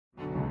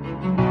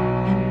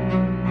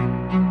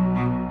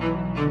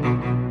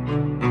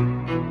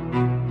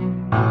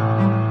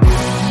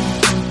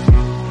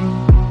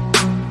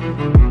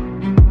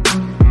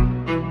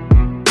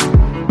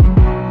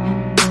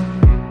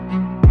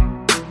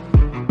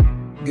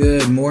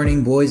Good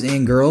morning, boys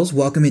and girls.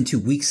 Welcome into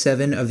week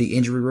 7 of the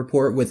injury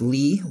report with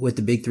Lee with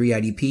the Big 3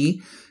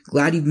 IDP.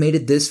 Glad you've made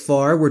it this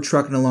far. We're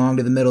trucking along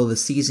to the middle of the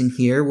season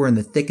here. We're in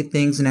the thick of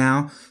things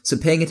now. So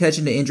paying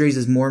attention to injuries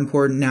is more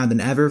important now than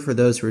ever for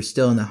those who are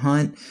still in the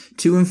hunt.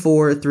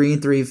 2-4, 3-3,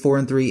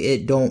 4-3,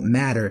 it don't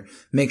matter.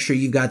 Make sure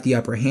you've got the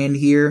upper hand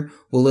here.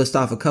 We'll list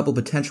off a couple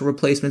potential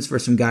replacements for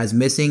some guys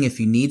missing. If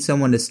you need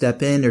someone to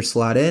step in or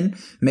slot in,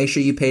 make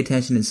sure you pay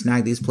attention and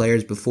snag these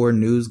players before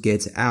news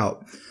gets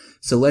out.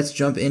 So let's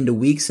jump into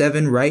week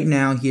 7 right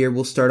now here.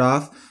 We'll start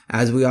off,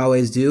 as we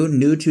always do,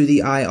 new to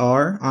the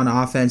IR on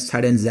offense,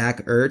 tight end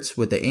Zach Ertz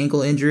with the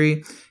ankle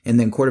injury, and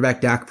then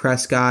quarterback Dak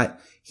Prescott.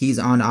 He's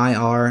on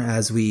IR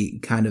as we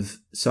kind of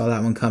saw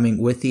that one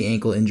coming with the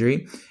ankle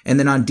injury. And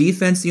then on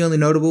defense, the only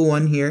notable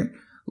one here,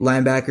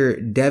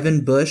 linebacker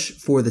Devin Bush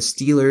for the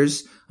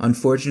Steelers.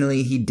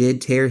 Unfortunately, he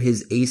did tear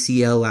his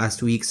ACL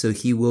last week, so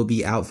he will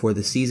be out for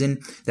the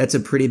season. That's a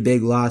pretty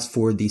big loss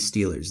for the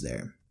Steelers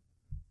there.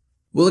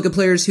 We'll look at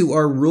players who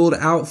are ruled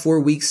out for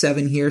week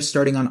 7 here,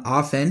 starting on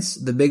offense.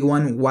 The big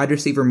one, wide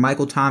receiver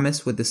Michael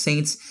Thomas with the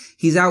Saints.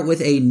 He's out with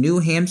a new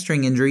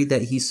hamstring injury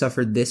that he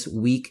suffered this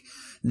week.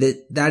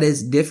 That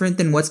is different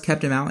than what's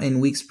kept him out in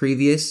weeks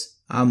previous,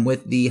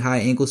 with the high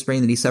ankle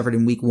sprain that he suffered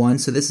in week 1.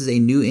 So this is a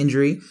new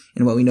injury.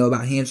 And what we know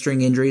about hamstring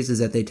injuries is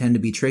that they tend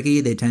to be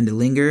tricky, they tend to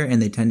linger, and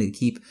they tend to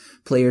keep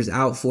players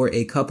out for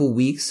a couple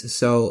weeks.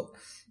 So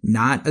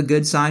not a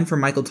good sign for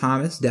Michael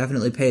Thomas.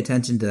 Definitely pay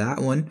attention to that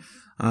one.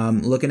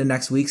 Look into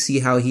next week, see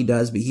how he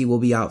does, but he will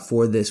be out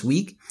for this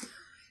week.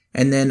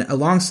 And then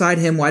alongside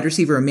him, wide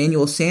receiver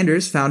Emmanuel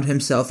Sanders found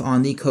himself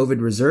on the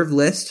COVID reserve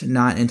list.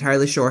 Not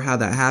entirely sure how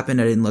that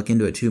happened. I didn't look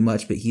into it too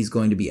much, but he's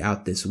going to be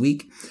out this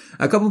week.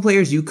 A couple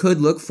players you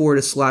could look for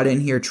to slot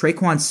in here.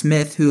 Traquan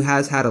Smith, who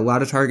has had a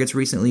lot of targets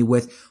recently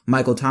with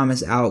Michael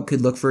Thomas out,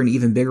 could look for an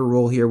even bigger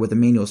role here with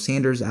Emmanuel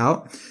Sanders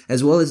out,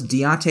 as well as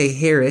Deontay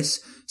Harris.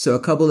 So a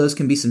couple of those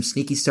can be some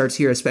sneaky starts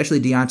here, especially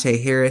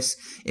Deontay Harris,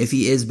 if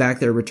he is back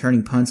there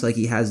returning punts like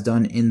he has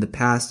done in the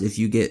past, if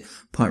you get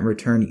punt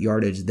return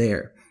yardage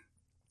there.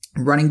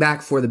 Running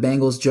back for the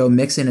Bengals, Joe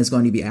Mixon, is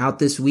going to be out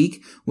this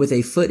week with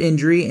a foot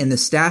injury, and the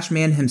stash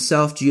man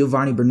himself,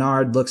 Giovanni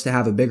Bernard, looks to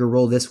have a bigger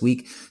role this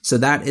week. So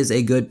that is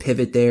a good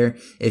pivot there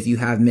if you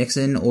have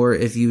Mixon, or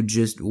if you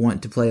just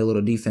want to play a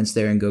little defense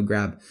there and go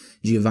grab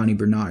Giovanni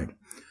Bernard.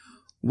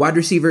 Wide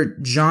receiver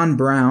John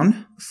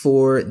Brown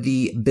for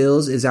the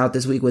Bills is out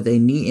this week with a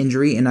knee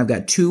injury, and I've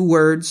got 2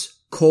 words,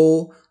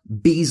 Cole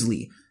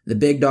Beasley, the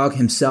big dog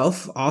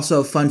himself.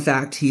 Also, fun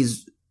fact,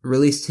 he's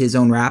released his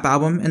own rap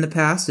album in the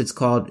past. It's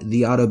called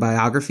The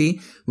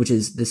Autobiography,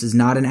 this is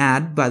not an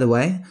ad, by the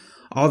way.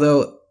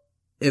 Although,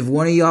 if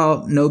one of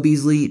y'all know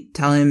Beasley,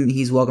 tell him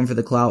he's welcome for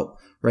the clout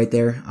right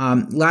there.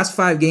 Last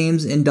 5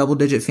 games in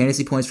double-digit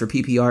fantasy points for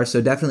PPR, so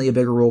definitely a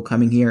bigger role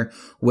coming here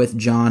with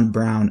John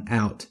Brown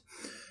out.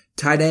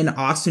 Tight end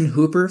Austin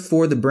Hooper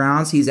for the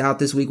Browns. He's out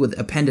this week with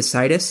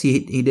appendicitis.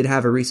 He did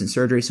have a recent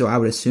surgery, so I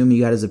would assume he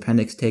got his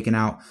appendix taken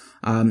out.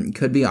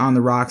 Could be on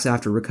the rocks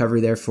after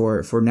recovery there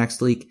for next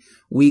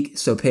week.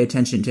 So pay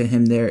attention to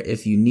him there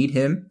if you need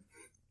him.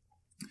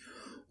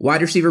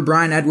 Wide receiver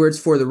Bryan Edwards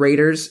for the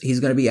Raiders. He's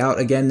going to be out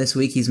again this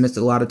week. He's missed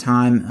a lot of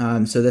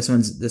time. So this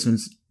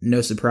one's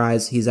no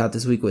surprise. He's out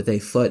this week with a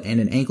foot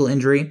and an ankle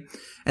injury.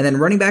 And then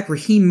running back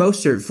Raheem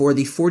Mostert for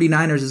the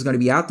 49ers is going to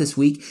be out this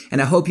week. And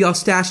I hope y'all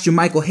stashed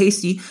Jermichael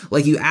Hasty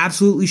like you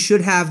absolutely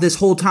should have this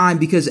whole time,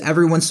 because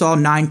everyone saw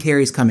 9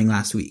 carries coming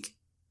last week.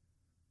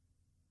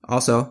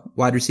 Also,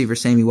 wide receiver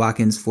Sammy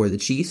Watkins for the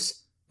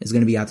Chiefs is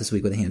going to be out this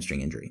week with a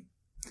hamstring injury.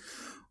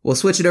 We'll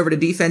switch it over to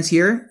defense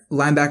here.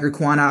 Linebacker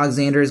Quan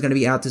Alexander is going to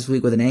be out this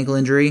week with an ankle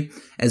injury,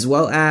 as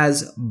well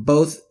as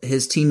both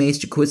his teammates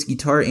Jaquiski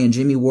Tartt and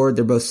Jimmy Ward.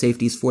 They're both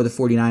safeties for the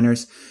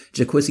 49ers.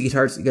 Jaquiski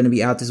Tartt's going to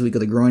be out this week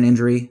with a groin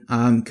injury.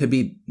 Could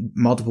be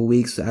multiple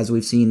weeks, as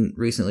we've seen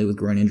recently with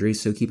groin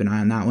injuries, so keep an eye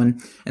on that one.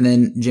 And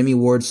then Jimmy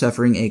Ward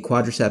suffering a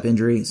quadricep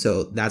injury,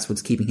 so that's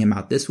what's keeping him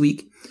out this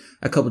week.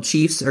 A couple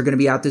Chiefs are going to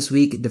be out this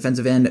week.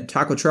 Defensive end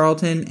Taco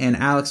Charlton and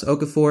Alex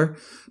Okafor.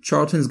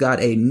 Charlton's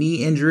got a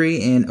knee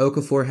injury and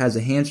Okafor has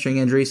a hamstring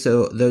injury,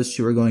 so those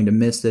two are going to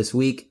miss this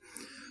week.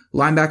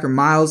 Linebacker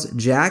Miles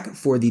Jack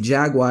for the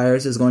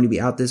Jaguars is going to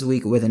be out this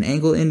week with an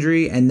ankle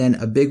injury. And then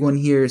a big one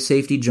here,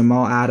 safety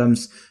Jamal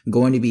Adams,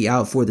 going to be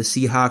out for the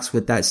Seahawks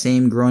with that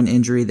same groin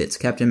injury that's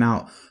kept him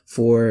out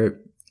for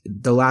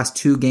the last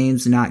 2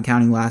 games, not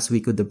counting last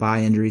week with the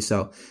bye injury.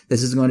 So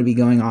this is going to be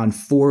going on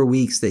 4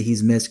 weeks that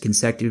he's missed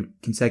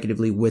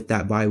consecutively with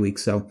that bye week.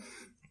 So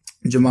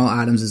Jamal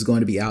Adams is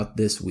going to be out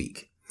this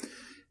week.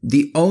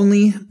 The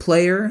only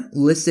player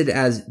listed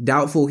as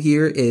doubtful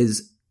here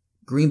is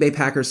Green Bay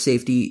Packers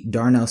safety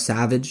Darnell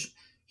Savage.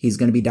 He's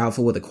going to be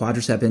doubtful with a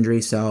quadricep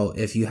injury. So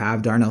if you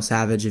have Darnell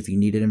Savage, if you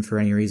needed him for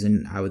any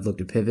reason, I would look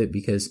to pivot,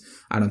 because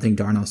I don't think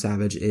Darnell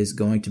Savage is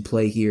going to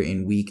play here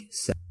in week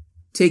 7.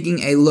 Taking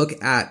a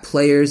look at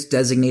players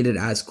designated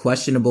as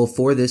questionable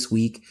for this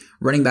week,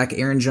 running back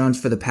Aaron Jones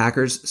for the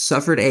Packers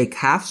suffered a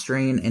calf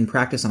strain in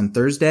practice on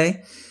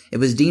Thursday. It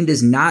was deemed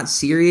as not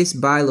serious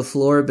by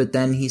LaFleur, but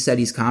then he said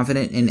he's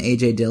confident in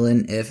A.J.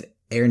 Dillon if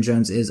Aaron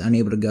Jones is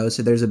unable to go.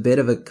 So there's a bit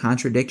of a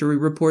contradictory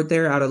report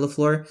there out of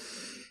LaFleur.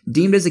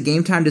 Deemed as a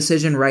game time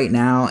decision right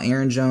now,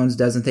 Aaron Jones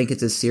doesn't think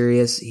it's as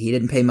serious. He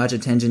didn't pay much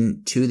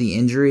attention to the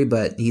injury,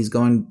 but he's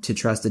going to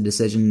trust the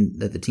decision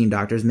that the team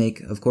doctors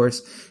make, of course.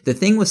 The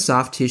thing with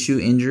soft tissue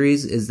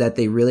injuries is that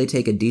they really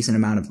take a decent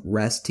amount of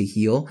rest to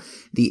heal.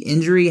 The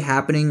injury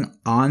happening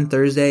on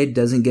Thursday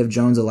doesn't give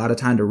Jones a lot of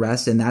time to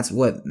rest, and that's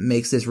what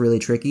makes this really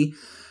tricky.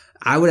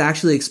 I would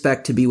actually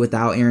expect to be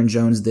without Aaron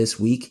Jones this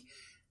week,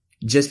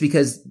 just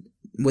because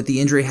with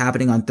the injury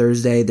happening on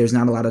Thursday, there's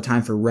not a lot of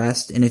time for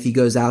rest. And if he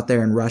goes out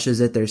there and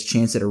rushes it, there's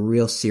chance at a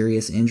real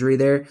serious injury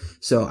there.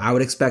 So I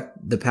would expect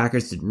the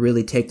Packers to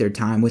really take their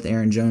time with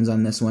Aaron Jones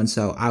on this one.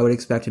 So I would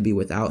expect to be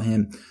without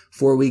him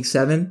for week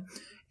 7.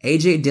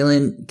 AJ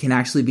Dillon can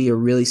actually be a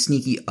really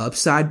sneaky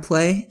upside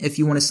play if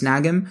you want to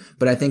snag him,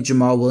 but I think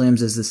Jamal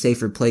Williams is the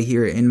safer play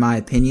here in my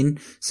opinion.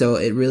 So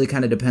it really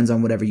kind of depends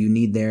on whatever you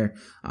need there,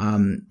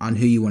 on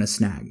who you want to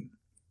snag.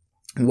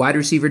 Wide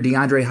receiver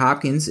DeAndre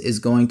Hopkins is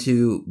going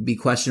to be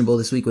questionable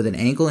this week with an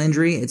ankle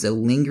injury. It's a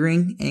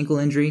lingering ankle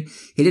injury.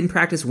 He didn't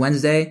practice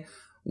Wednesday,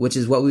 which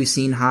is what we've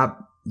seen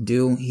Hop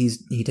do.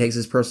 He takes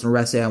his personal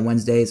rest day on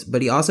Wednesdays,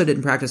 but he also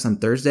didn't practice on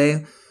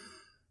Thursday.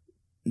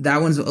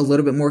 That one's a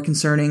little bit more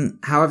concerning.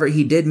 However,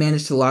 he did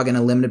manage to log in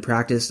a limited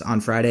practice on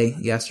Friday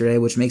yesterday,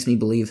 which makes me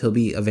believe he'll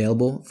be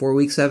available for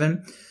week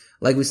 7.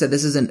 Like we said,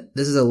 this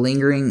is a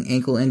lingering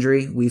ankle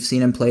injury. We've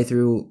seen him play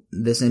through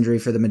this injury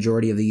for the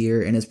majority of the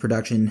year, and his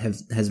production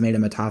has made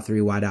him a top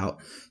 3 wideout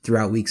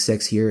throughout week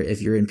 6 here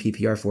if you're in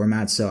PPR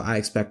format. So I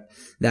expect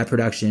that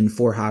production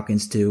for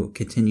Hopkins to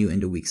continue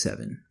into week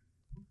 7.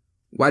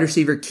 Wide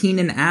receiver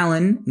Keenan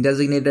Allen,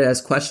 designated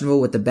as questionable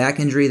with the back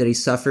injury that he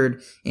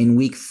suffered in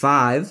week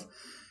 5.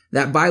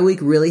 That bye week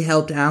really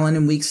helped Allen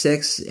in week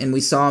 6, and we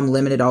saw him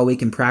limited all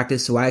week in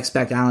practice, so I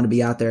expect Allen to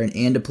be out there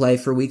and to play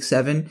for week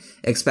 7.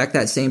 Expect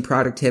that same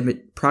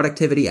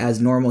productivity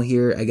as normal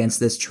here against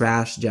this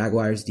trash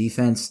Jaguars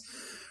defense.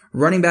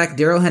 Running back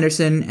Darrell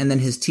Henderson and then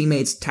his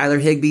teammates Tyler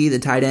Higbee, the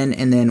tight end,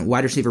 and then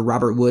wide receiver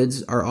Robert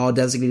Woods are all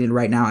designated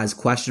right now as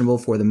questionable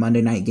for the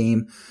Monday night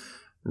game.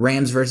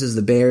 Rams versus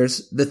the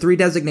Bears. The 3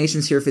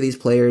 designations here for these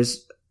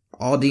players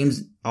all deemed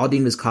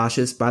as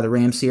cautious by the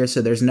Rams here,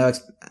 so there's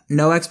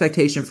no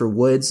expectation for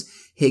Woods,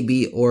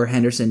 Higbee, or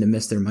Henderson to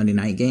miss their Monday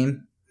night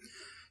game.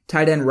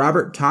 Tight end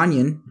Robert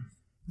Tonyan,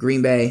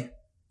 Green Bay,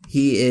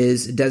 he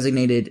is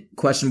designated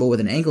questionable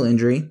with an ankle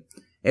injury.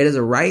 It is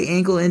a right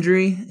ankle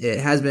injury. It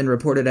has been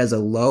reported as a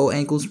low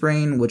ankle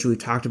sprain, which we've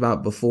talked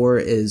about before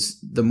is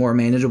the more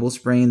manageable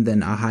sprain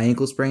than a high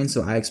ankle sprain,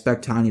 so I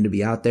expect Tonyan to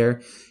be out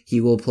there. He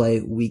will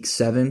play week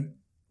 7.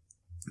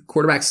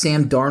 Quarterback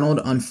Sam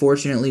Darnold,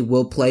 unfortunately,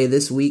 will play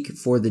this week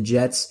for the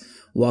Jets.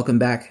 Welcome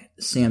back,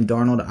 Sam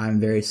Darnold. I'm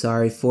very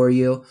sorry for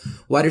you.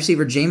 Wide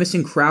receiver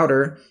Jamison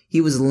Crowder, he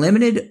was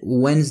limited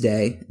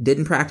Wednesday,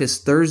 didn't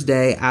practice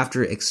Thursday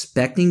after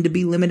expecting to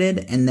be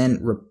limited, and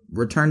then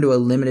returned to a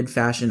limited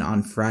fashion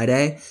on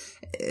Friday.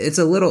 It's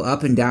a little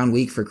up and down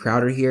week for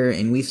Crowder here,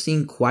 and we've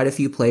seen quite a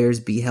few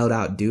players be held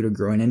out due to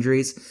groin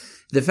injuries.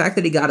 The fact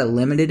that he got a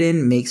limited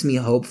in makes me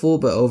hopeful,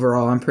 but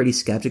overall I'm pretty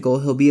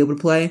skeptical he'll be able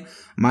to play.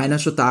 My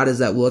initial thought is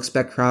that we'll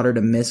expect Crowder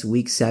to miss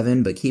week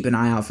 7, but keep an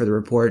eye out for the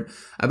report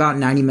about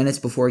 90 minutes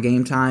before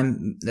game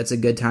time. That's a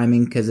good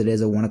timing because it is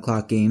a 1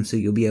 o'clock game, so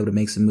you'll be able to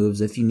make some moves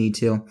if you need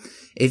to.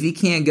 If you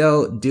can't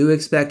go, do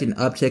expect an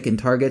uptick in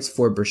targets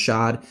for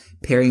Brashad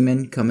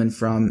Perryman coming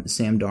from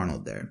Sam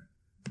Darnold there.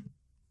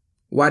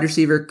 Wide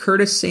receiver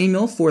Curtis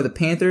Samuel for the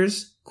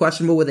Panthers.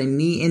 Questionable with a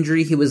knee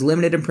injury. He was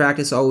limited in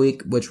practice all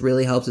week, which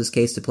really helps his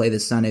case to play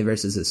this Sunday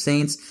versus the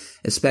Saints,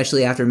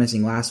 especially after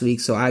missing last week.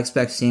 So I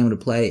expect Samuel to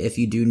play if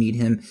you do need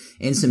him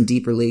in some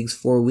deeper leagues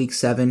for week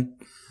 7.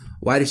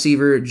 Wide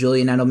receiver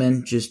Julian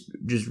Edelman, just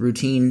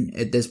routine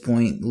at this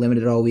point,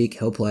 limited all week.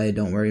 He'll play.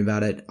 Don't worry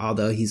about it.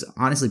 Although he's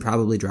honestly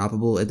probably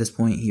droppable at this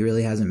point. He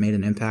really hasn't made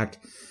an impact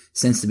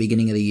since the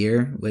beginning of the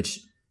year, which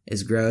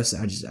is gross.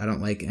 I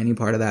don't like any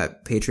part of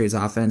that Patriots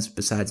offense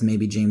besides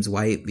maybe James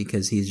White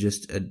because he's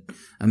just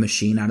a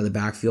machine out of the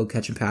backfield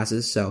catching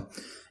passes. So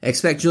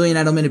expect Julian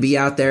Edelman to be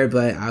out there,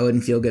 but I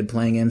wouldn't feel good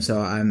playing him. So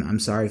I'm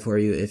sorry for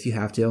you if you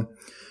have to.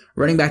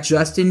 Running back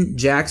Justin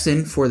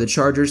Jackson for the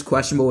Chargers,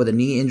 questionable with a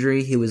knee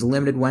injury. He was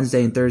limited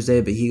Wednesday and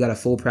Thursday, but he got a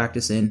full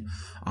practice in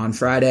on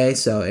Friday.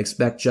 So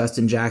expect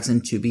Justin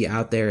Jackson to be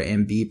out there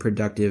and be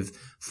productive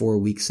for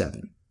week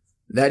 7.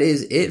 That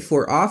is it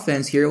for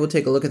offense here. We'll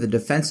take a look at the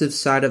defensive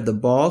side of the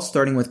ball,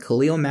 starting with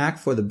Khalil Mack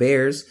for the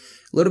Bears.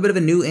 A little bit of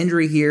a new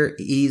injury here.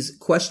 He's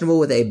questionable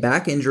with a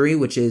back injury,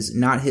 which is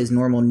not his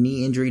normal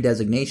knee injury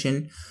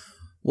designation.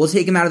 We'll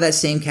take him out of that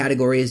same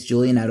category as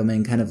Julian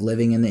Edelman, kind of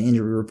living in the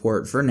injury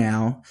report for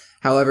now.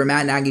 However,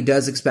 Matt Nagy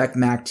does expect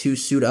Mack to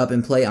suit up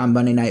and play on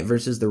Monday night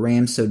versus the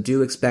Rams, so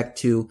do expect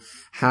to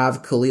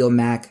have Khalil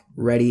Mack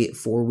ready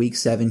for week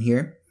 7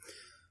 here.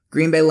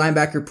 Green Bay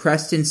linebacker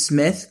Preston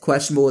Smith,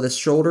 questionable with a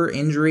shoulder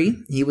injury.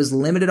 He was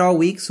limited all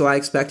week, so I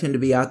expect him to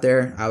be out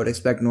there. I would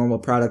expect normal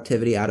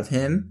productivity out of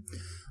him.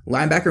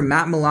 Linebacker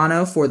Matt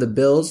Milano for the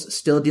Bills,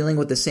 still dealing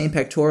with the same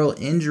pectoral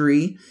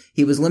injury.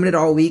 He was limited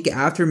all week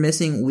after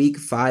missing week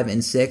 5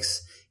 and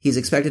 6. He's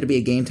expected to be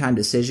a game-time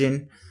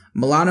decision.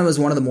 Milano is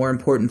one of the more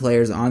important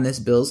players on this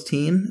Bills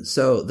team,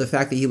 so the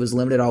fact that he was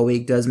limited all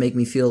week does make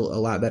me feel a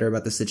lot better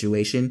about the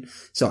situation.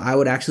 So I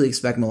would actually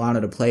expect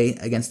Milano to play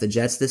against the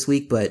Jets this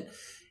week, but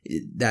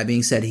that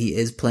being said, he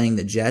is playing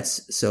the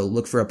Jets, so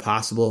look for a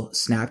possible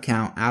snap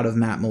count out of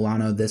Matt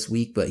Milano this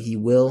week, but he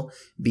will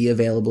be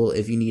available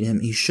if you need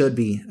him. He should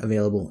be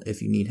available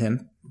if you need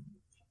him.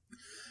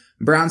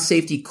 Browns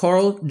safety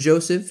Carl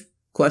Joseph,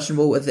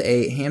 questionable with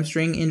a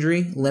hamstring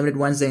injury, limited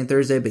Wednesday and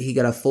Thursday, but he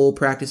got a full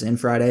practice in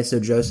Friday,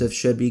 so Joseph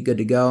should be good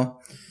to go.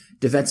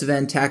 Defensive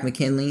end Tack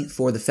McKinley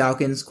for the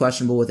Falcons,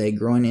 questionable with a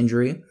groin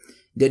injury.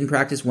 Didn't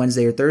practice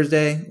Wednesday or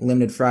Thursday,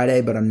 limited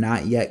Friday, but I'm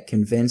not yet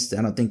convinced.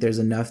 I don't think there's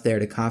enough there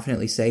to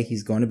confidently say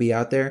he's going to be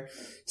out there.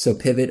 So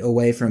pivot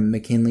away from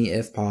McKinley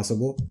if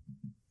possible.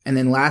 And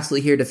then lastly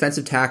here,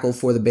 defensive tackle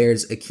for the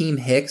Bears, Akeem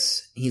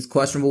Hicks. He's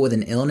questionable with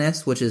an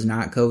illness, which is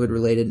not COVID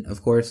related,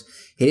 of course.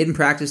 He didn't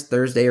practice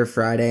Thursday or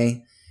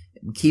Friday.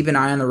 Keep an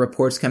eye on the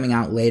reports coming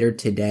out later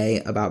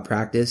today about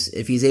practice.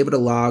 If he's able to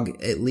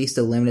log at least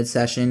a limited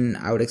session,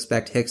 I would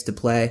expect Hicks to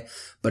play,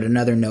 but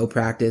another no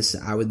practice,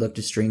 I would look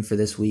to stream for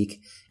this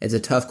week. It's a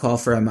tough call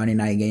for a Monday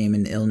night game,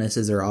 and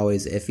illnesses are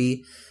always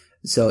iffy.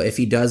 So if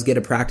he does get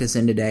a practice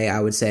in today, I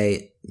would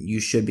say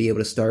you should be able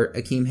to start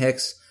Akeem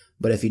Hicks,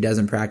 but if he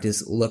doesn't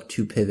practice, look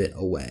to pivot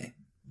away.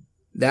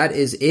 That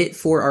is it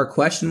for our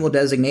questionable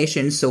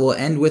designations, so we'll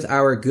end with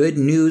our good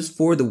news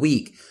for the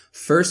week.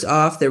 First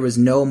off, there was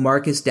no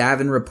Marcus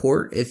Davin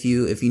report, if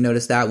you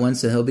noticed that one,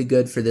 so he'll be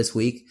good for this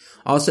week.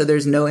 Also,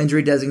 there's no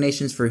injury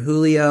designations for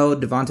Julio,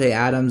 Devontae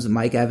Adams,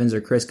 Mike Evans,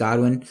 or Chris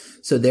Godwin,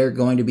 so they're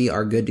going to be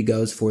our good to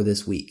goes for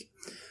this week.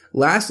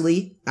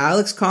 Lastly,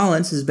 Alex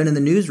Collins has been in the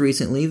news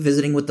recently,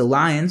 visiting with the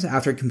Lions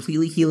after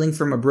completely healing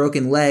from a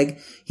broken leg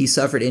he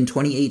suffered in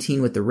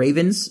 2018 with the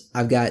Ravens.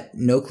 I've got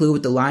no clue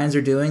what the Lions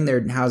are doing.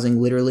 They're housing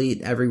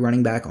literally every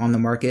running back on the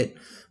market,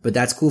 but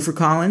that's cool for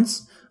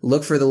Collins.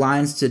 Look for the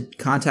Lions to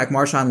contact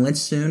Marshawn Lynch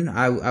soon,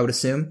 I would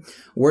assume.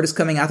 Word is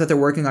coming out that they're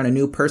working on a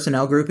new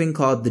personnel grouping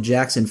called the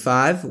Jackson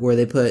 5, where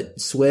they put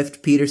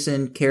Swift,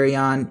 Peterson,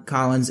 Carrion,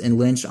 Collins, and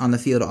Lynch on the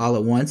field all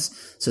at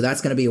once. So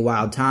that's going to be a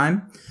wild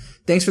time.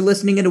 Thanks for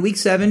listening into Week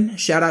 7.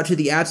 Shout out to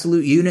the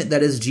absolute unit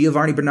that is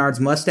Giovanni Bernard's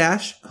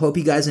mustache. Hope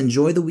you guys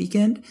enjoy the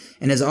weekend.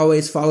 And as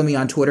always, follow me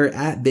on Twitter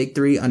at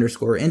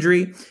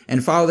Big3_injury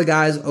and follow the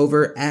guys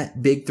over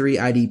at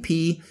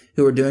Big3IDP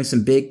who are doing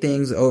some big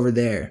things over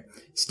there.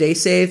 Stay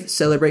safe,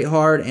 celebrate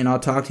hard, and I'll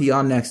talk to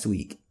y'all next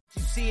week.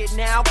 You see it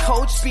now,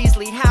 Coach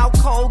Beasley, how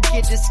cold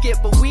get to skip,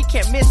 but we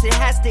can't miss it,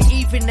 has to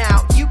even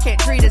out. You can't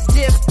treat us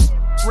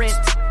different.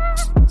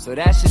 So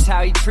that's just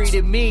how he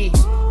treated me.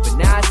 But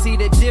now I see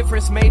the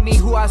difference, made me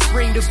who I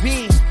spring to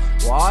be.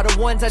 Well, all the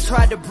ones I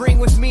tried to bring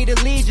with me to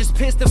lead, just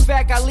pissed the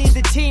fact I leave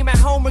the team at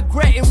home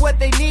regretting what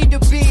they need to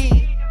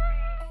be.